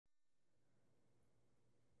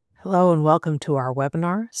Hello and welcome to our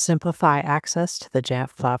webinar, Simplify Access to the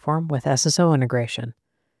Jamf Platform with SSO Integration.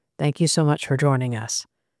 Thank you so much for joining us.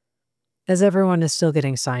 As everyone is still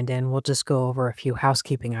getting signed in, we'll just go over a few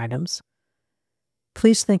housekeeping items.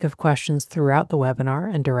 Please think of questions throughout the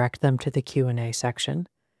webinar and direct them to the Q&A section.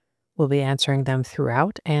 We'll be answering them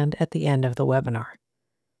throughout and at the end of the webinar.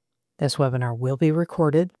 This webinar will be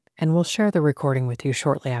recorded, and we'll share the recording with you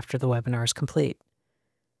shortly after the webinar is complete.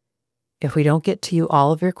 If we don't get to you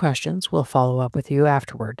all of your questions, we'll follow up with you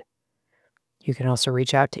afterward. You can also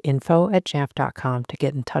reach out to info@jamf.com to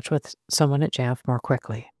get in touch with someone at Jamf more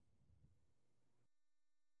quickly.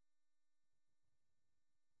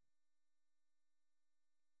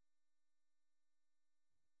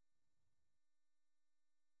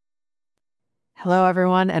 Hello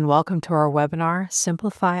everyone and welcome to our webinar,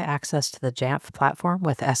 Simplify Access to the Jamf Platform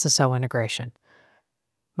with SSO Integration.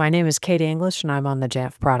 My name is Kate English and I'm on the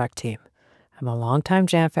Jamf product team. I'm a longtime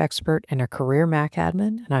Jamf expert and a career Mac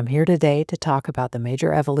admin, and I'm here today to talk about the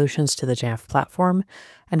major evolutions to the Jamf platform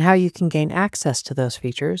and how you can gain access to those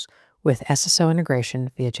features with SSO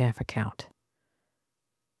integration via Jamf Account.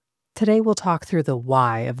 Today we'll talk through the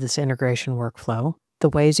why of this integration workflow, the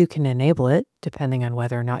ways you can enable it, depending on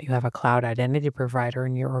whether or not you have a cloud identity provider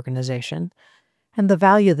in your organization, and the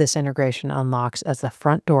value this integration unlocks as the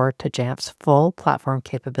front door to Jamf's full platform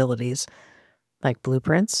capabilities, like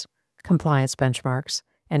blueprints, compliance benchmarks,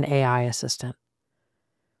 and AI Assistant.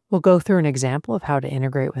 We'll go through an example of how to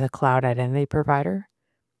integrate with a cloud identity provider,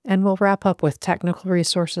 and we'll wrap up with technical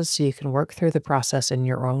resources so you can work through the process in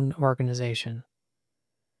your own organization.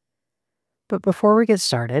 But before we get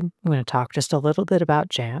started, I'm going to talk just a little bit about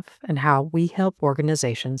Jamf and how we help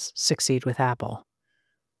organizations succeed with Apple.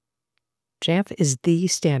 Jamf is the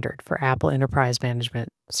standard for Apple Enterprise Management,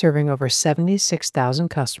 serving over 76,000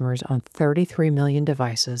 customers on 33 million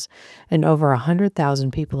devices, and over 100,000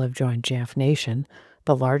 people have joined Jamf Nation,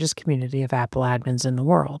 the largest community of Apple admins in the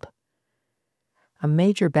world. A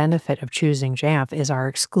major benefit of choosing Jamf is our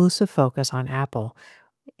exclusive focus on Apple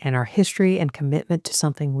and our history and commitment to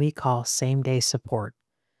something we call same-day support.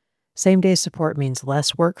 Same-day support means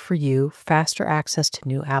less work for you, faster access to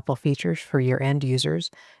new Apple features for your end users,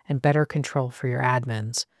 and better control for your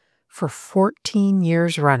admins. For 14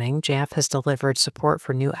 years running, Jamf has delivered support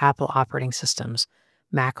for new Apple operating systems,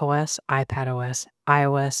 macOS, iPadOS,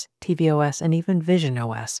 iOS, tvOS, and even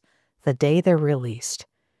visionOS, the day they're released.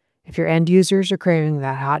 If your end users are craving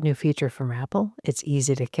that hot new feature from Apple, it's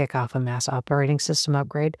easy to kick off a mass operating system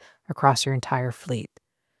upgrade across your entire fleet.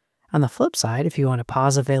 On the flip side, if you want to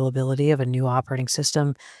pause availability of a new operating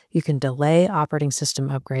system, you can delay operating system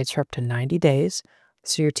upgrades for up to 90 days,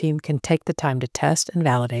 so your team can take the time to test and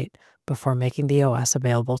validate before making the OS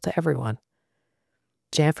available to everyone.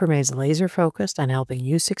 Jamf remains laser-focused on helping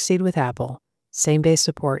you succeed with Apple. Same-day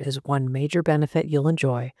support is one major benefit you'll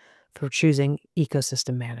enjoy for choosing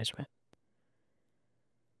ecosystem management.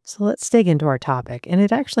 So let's dig into our topic, and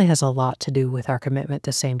it actually has a lot to do with our commitment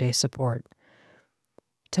to same-day support.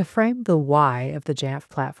 To frame the why of the Jamf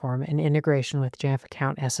platform and integration with Jamf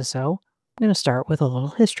Account SSO, I'm going to start with a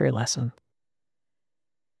little history lesson.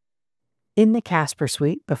 In the Casper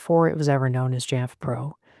suite, before it was ever known as Jamf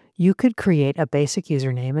Pro, you could create a basic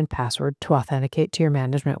username and password to authenticate to your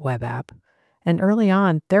management web app. And early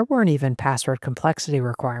on, there weren't even password complexity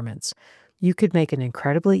requirements. You could make an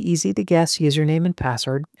incredibly easy-to-guess username and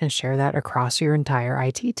password and share that across your entire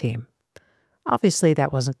IT team. Obviously,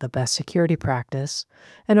 that wasn't the best security practice,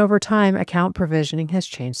 and over time, account provisioning has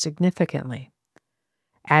changed significantly.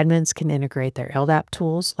 Admins can integrate their LDAP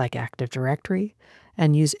tools like Active Directory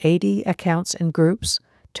and use AD accounts and groups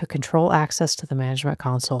to control access to the management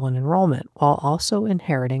console and enrollment, while also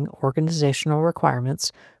inheriting organizational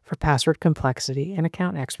requirements for password complexity and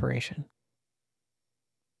account expiration.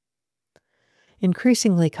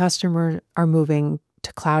 Increasingly, customers are moving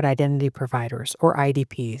to cloud identity providers, or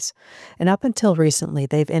IDPs, and up until recently,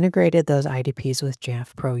 they've integrated those IDPs with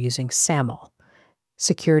Jamf Pro using SAML,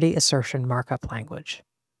 Security Assertion Markup Language.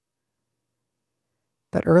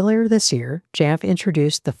 But earlier this year, Jamf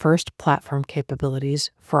introduced the first platform capabilities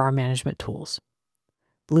for our management tools,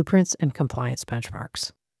 blueprints and compliance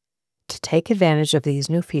benchmarks. To take advantage of these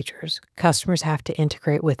new features, customers have to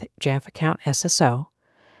integrate with Jamf Account SSO,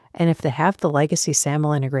 and if they have the legacy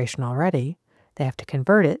SAML integration already, they have to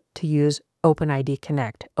convert it to use OpenID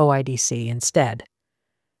Connect, OIDC, instead,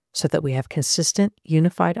 so that we have consistent,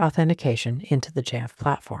 unified authentication into the Jamf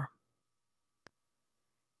platform.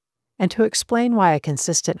 And to explain why a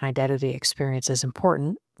consistent identity experience is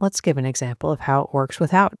important, let's give an example of how it works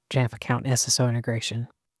without Jamf Account SSO integration.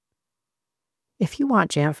 If you want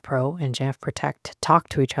Jamf Pro and Jamf Protect to talk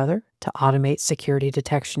to each other to automate security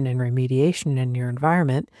detection and remediation in your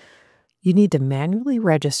environment, you need to manually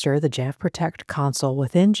register the Jamf Protect console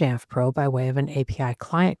within Jamf Pro by way of an API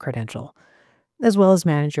client credential, as well as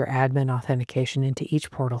manage your admin authentication into each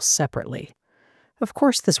portal separately. Of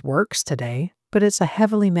course, this works today, but it's a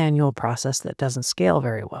heavily manual process that doesn't scale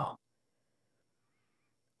very well.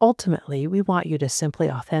 Ultimately, we want you to simply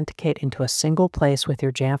authenticate into a single place with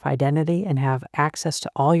your Jamf identity and have access to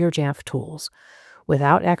all your Jamf tools,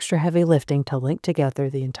 without extra heavy lifting to link together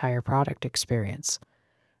the entire product experience.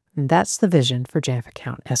 And that's the vision for Jamf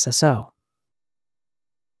Account SSO.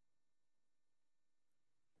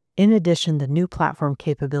 In addition, the new platform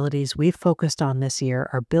capabilities we've focused on this year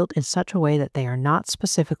are built in such a way that they are not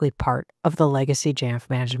specifically part of the legacy Jamf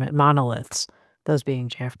management monoliths, those being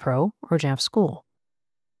Jamf Pro or Jamf School.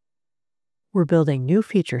 We're building new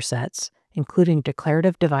feature sets, including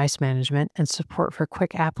Declarative Device Management and support for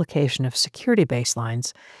quick application of security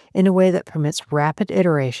baselines in a way that permits rapid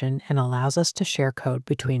iteration and allows us to share code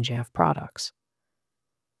between Jamf products.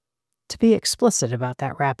 To be explicit about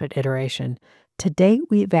that rapid iteration, to date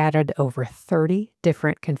we've added over 30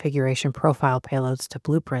 different configuration profile payloads to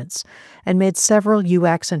blueprints and made several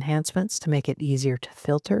UX enhancements to make it easier to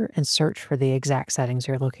filter and search for the exact settings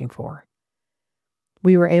you're looking for.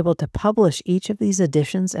 We were able to publish each of these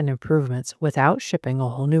additions and improvements without shipping a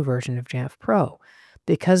whole new version of Jamf Pro.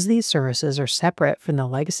 Because these services are separate from the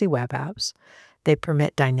legacy web apps, they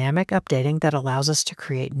permit dynamic updating that allows us to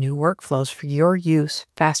create new workflows for your use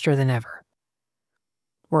faster than ever.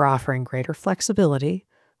 We're offering greater flexibility,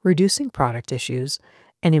 reducing product issues,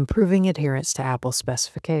 and improving adherence to Apple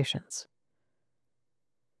specifications.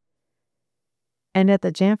 And at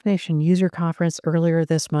the Jamf Nation User Conference earlier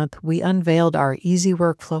this month, we unveiled our easy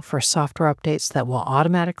workflow for software updates that will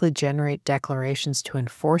automatically generate declarations to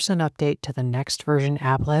enforce an update to the next version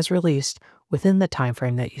Apple has released within the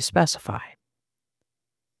timeframe that you specify.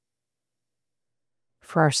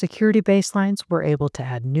 For our security baselines, we're able to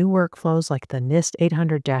add new workflows like the NIST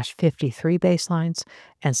 800-53 baselines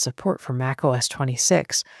and support for macOS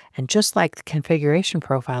 26. And just like the configuration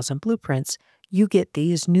profiles and blueprints, you get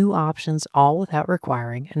these new options all without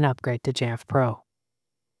requiring an upgrade to Jamf Pro.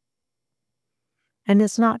 And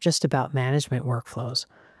it's not just about management workflows.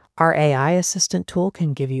 Our AI Assistant tool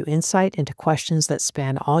can give you insight into questions that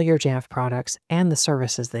span all your Jamf products and the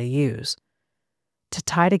services they use. To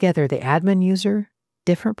tie together the admin user,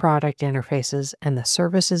 different product interfaces, and the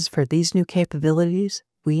services for these new capabilities,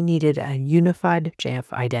 we needed a unified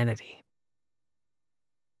Jamf identity.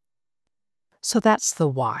 So that's the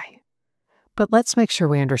why. But let's make sure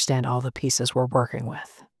we understand all the pieces we're working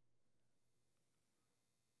with.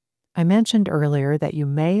 I mentioned earlier that you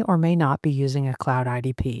may or may not be using a cloud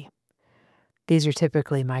IDP. These are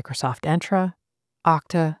typically Microsoft Entra,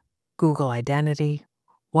 Okta, Google Identity,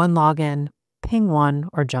 OneLogin, Ping1,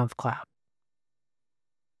 or Jamf Cloud.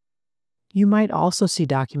 You might also see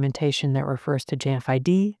documentation that refers to Jamf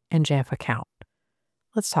ID and Jamf Account.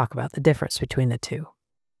 Let's talk about the difference between the two.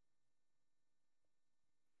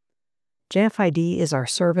 Jamf ID is our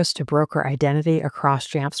service to broker identity across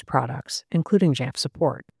Jamf's products, including Jamf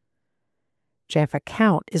support. Jamf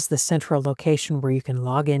Account is the central location where you can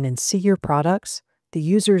log in and see your products, the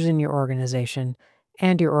users in your organization,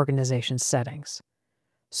 and your organization's settings.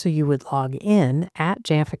 So you would log in at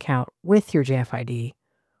Jamf Account with your Jamf ID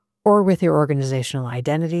or with your organizational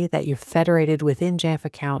identity that you've federated within Jamf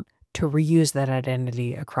Account to reuse that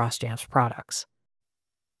identity across Jamf's products.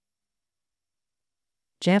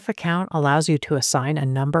 Jamf Account allows you to assign a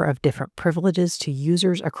number of different privileges to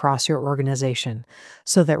users across your organization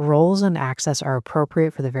so that roles and access are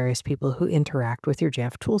appropriate for the various people who interact with your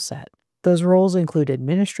Jamf toolset. Those roles include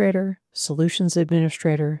Administrator, Solutions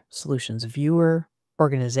Administrator, Solutions Viewer,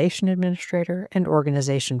 Organization Administrator, and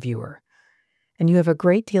Organization Viewer. And you have a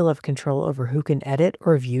great deal of control over who can edit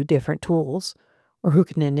or view different tools, or who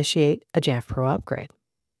can initiate a Jamf Pro upgrade.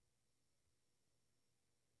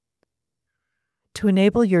 To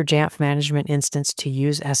enable your Jamf management instance to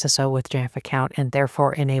use SSO with Jamf Account and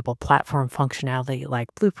therefore enable platform functionality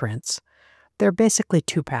like blueprints, there are basically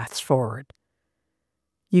two paths forward.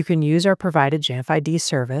 You can use our provided Jamf ID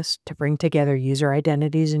service to bring together user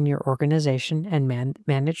identities in your organization and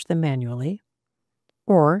manage them manually,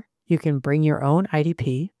 or you can bring your own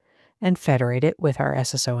IDP and federate it with our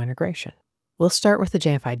SSO integration. We'll start with the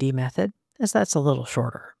Jamf ID method, as that's a little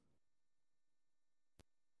shorter.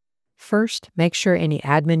 First, make sure any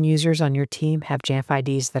admin users on your team have Jamf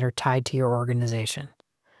IDs that are tied to your organization.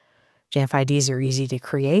 Jamf IDs are easy to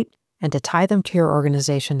create, and to tie them to your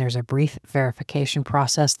organization, there's a brief verification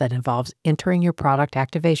process that involves entering your product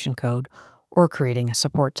activation code or creating a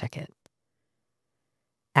support ticket.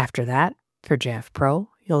 After that, for Jamf Pro,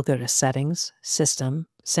 you'll go to Settings, System,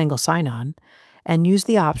 Single Sign-On, and use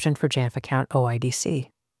the option for Jamf Account OIDC.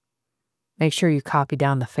 Make sure you copy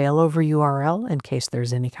down the failover URL in case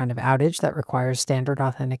there's any kind of outage that requires standard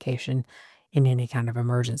authentication in any kind of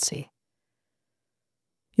emergency.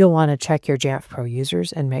 You'll want to check your Jamf Pro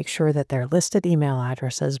users and make sure that their listed email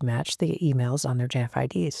addresses match the emails on their Jamf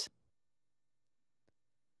IDs.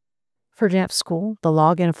 For Jamf School, the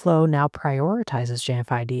login flow now prioritizes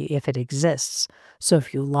Jamf ID if it exists, so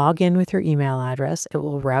if you log in with your email address, it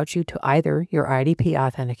will route you to either your IDP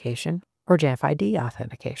authentication or Jamf ID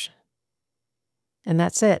authentication. And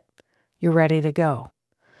that's it. You're ready to go.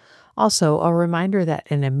 Also, a reminder that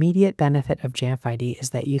an immediate benefit of Jamf ID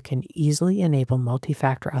is that you can easily enable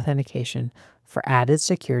multi-factor authentication for added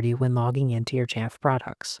security when logging into your Jamf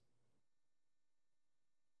products.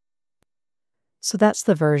 So that's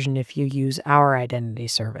the version if you use our identity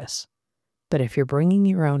service. But if you're bringing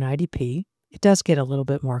your own IDP, it does get a little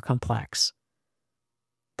bit more complex.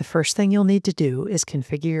 The first thing you'll need to do is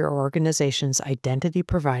configure your organization's identity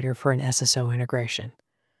provider for an SSO integration.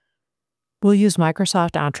 We'll use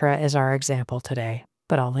Microsoft Entra as our example today,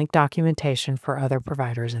 but I'll link documentation for other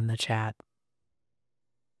providers in the chat.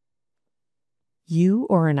 You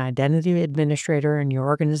or an identity administrator in your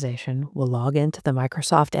organization will log into the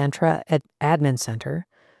Microsoft Entra Admin Center,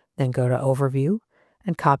 then go to Overview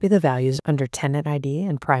and copy the values under Tenant ID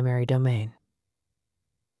and Primary Domain.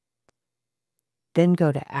 Then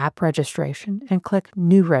go to App Registration and click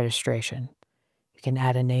New Registration. You can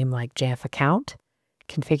add a name like Jamf Account,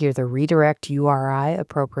 configure the redirect URI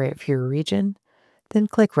appropriate for your region, then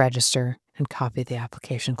click Register and copy the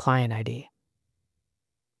application client ID.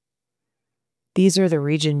 These are the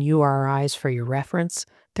region URIs for your reference.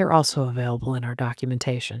 They're also available in our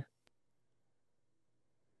documentation.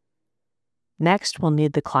 Next, we'll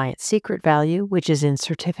need the client secret value, which is in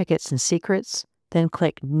Certificates and Secrets, then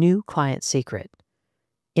click New Client Secret.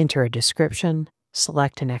 Enter a description,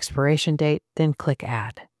 select an expiration date, then click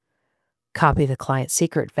Add. Copy the client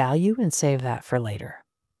secret value and save that for later.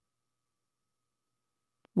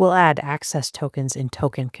 We'll add access tokens in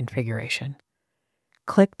Token Configuration.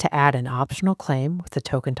 Click to add an optional claim with the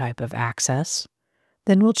token type of access.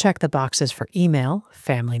 Then we'll check the boxes for email,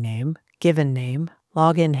 family name, given name,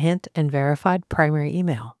 login hint, and verified primary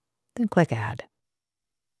email. Then click Add.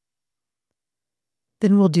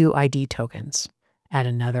 Then we'll do ID tokens. Add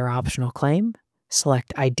another optional claim,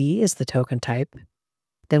 select ID as the token type.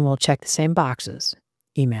 Then we'll check the same boxes: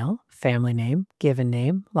 email, family name, given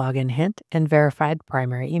name, login hint, and verified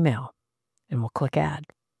primary email. And we'll click Add.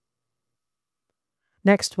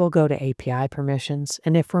 Next, we'll go to API permissions,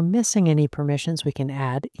 and if we're missing any permissions, we can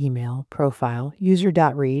add email, profile,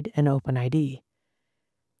 user.read, and OpenID.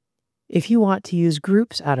 If you want to use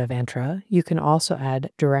groups out of Entra, you can also add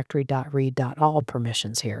directory.read.all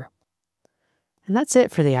permissions here. And that's it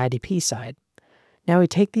for the IDP side. Now we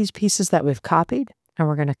take these pieces that we've copied, and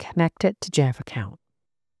we're going to connect it to Jamf Account.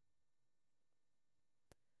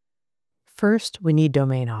 First, we need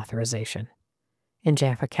domain authorization. In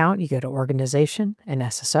Jamf Account, you go to Organization and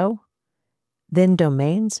SSO, then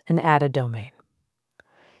Domains, and add a domain.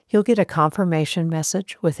 You'll get a confirmation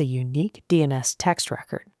message with a unique DNS text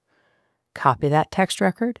record. Copy that text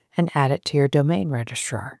record and add it to your domain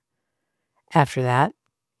registrar. After that,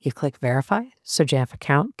 you click Verify so Jamf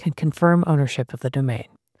Account can confirm ownership of the domain.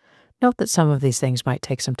 Note that some of these things might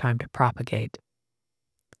take some time to propagate.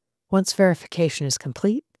 Once verification is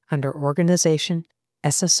complete, under Organization,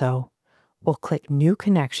 SSO, we'll click New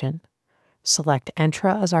Connection, select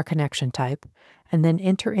Entra as our connection type, and then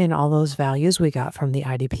enter in all those values we got from the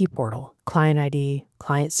IDP portal: client ID,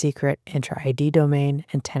 client secret, Entra ID domain,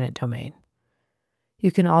 and tenant domain.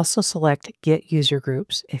 You can also select Get User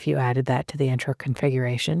Groups if you added that to the Entra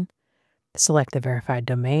configuration, select the verified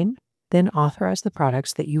domain, then authorize the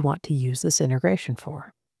products that you want to use this integration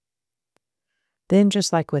for. Then,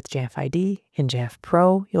 just like with Jamf ID, in Jamf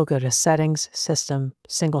Pro, you'll go to Settings, System,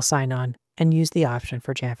 Single Sign-On, and use the option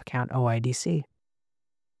for Jamf Account OIDC.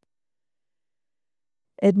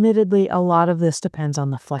 Admittedly, a lot of this depends on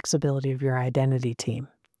the flexibility of your identity team.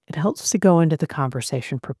 It helps to go into the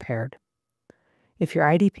conversation prepared. If your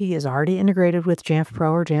IDP is already integrated with Jamf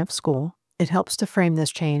Pro or Jamf School, it helps to frame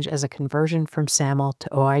this change as a conversion from SAML to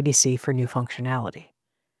OIDC for new functionality.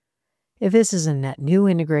 If this is a net new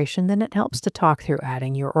integration, then it helps to talk through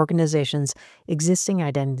adding your organization's existing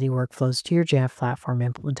identity workflows to your Jamf platform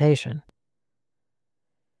implementation.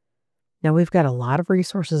 Now we've got a lot of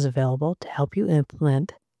resources available to help you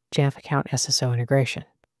implement Jamf Account SSO integration.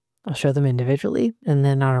 I'll show them individually and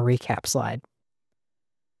then on a recap slide.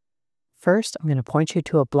 First, I'm going to point you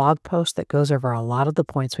to a blog post that goes over a lot of the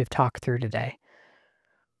points we've talked through today.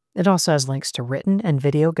 It also has links to written and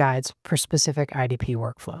video guides for specific IDP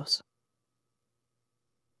workflows.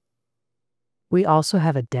 We also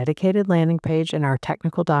have a dedicated landing page in our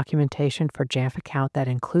technical documentation for Jamf Account that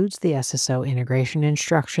includes the SSO integration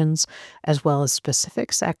instructions, as well as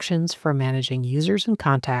specific sections for managing users and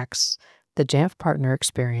contacts, the Jamf partner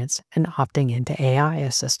experience, and opting into AI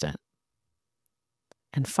Assistant.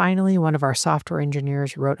 And finally, one of our software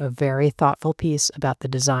engineers wrote a very thoughtful piece about the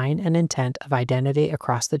design and intent of identity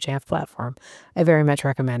across the Jamf platform. I very much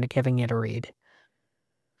recommend giving it a read.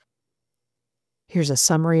 Here's a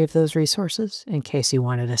summary of those resources in case you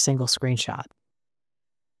wanted a single screenshot.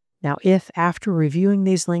 Now, if after reviewing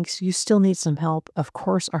these links you still need some help, of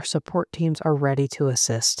course our support teams are ready to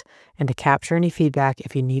assist and to capture any feedback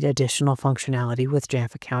if you need additional functionality with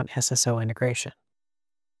Jamf Account SSO integration.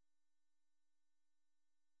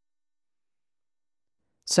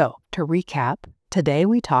 So, to recap, today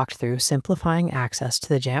we talked through simplifying access to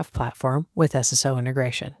the Jamf platform with SSO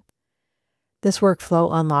integration. This workflow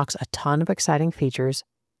unlocks a ton of exciting features,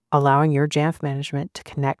 allowing your Jamf management to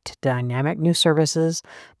connect to dynamic new services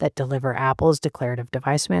that deliver Apple's Declarative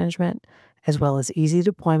Device Management, as well as easy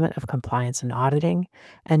deployment of compliance and auditing,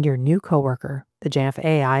 and your new coworker, the Jamf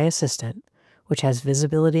AI Assistant, which has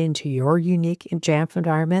visibility into your unique Jamf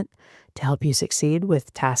environment to help you succeed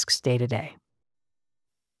with tasks day to day.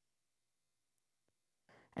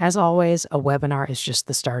 As always, a webinar is just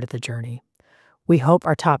the start of the journey. We hope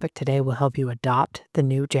our topic today will help you adopt the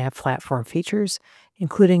new Jamf platform features,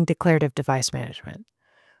 including Declarative Device Management.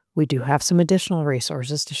 We do have some additional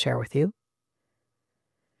resources to share with you.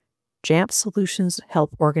 Jamf solutions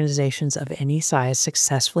help organizations of any size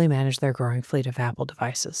successfully manage their growing fleet of Apple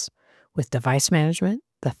devices. With device management,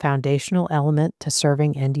 the foundational element to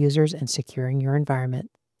serving end users and securing your environment,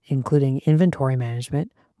 including inventory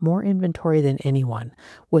management, more inventory than anyone,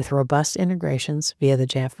 with robust integrations via the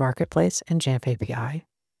Jamf Marketplace and Jamf API.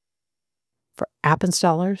 For app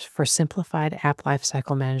installers, for simplified app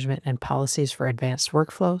lifecycle management and policies for advanced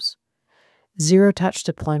workflows, zero-touch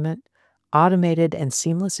deployment, automated and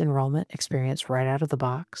seamless enrollment experience right out of the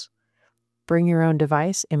box, bring your own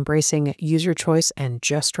device, embracing user choice and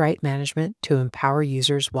just right management to empower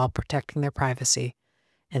users while protecting their privacy,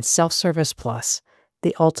 and Self-Service Plus,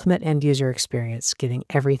 the ultimate end-user experience, getting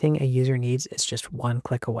everything a user needs is just one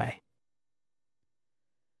click away.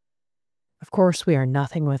 Of course, we are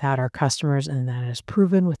nothing without our customers, and that is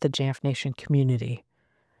proven with the Jamf Nation community.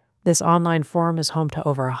 This online forum is home to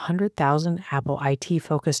over 100,000 Apple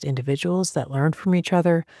IT-focused individuals that learn from each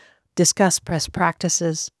other, discuss best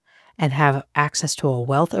practices, and have access to a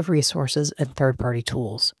wealth of resources and third-party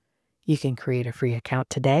tools. You can create a free account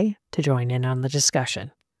today to join in on the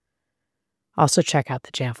discussion. Also check out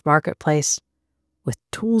the Jamf Marketplace with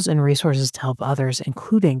tools and resources to help others,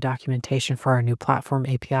 including documentation for our new platform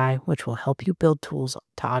API, which will help you build tools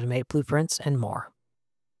to automate blueprints and more.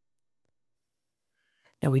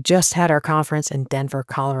 Now, we just had our conference in Denver,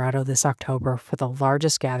 Colorado this October for the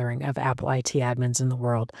largest gathering of Apple IT admins in the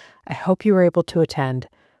world. I hope you were able to attend,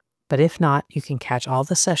 but if not, you can catch all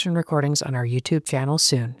the session recordings on our YouTube channel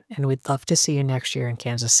soon, and we'd love to see you next year in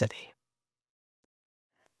Kansas City.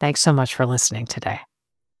 Thanks so much for listening today.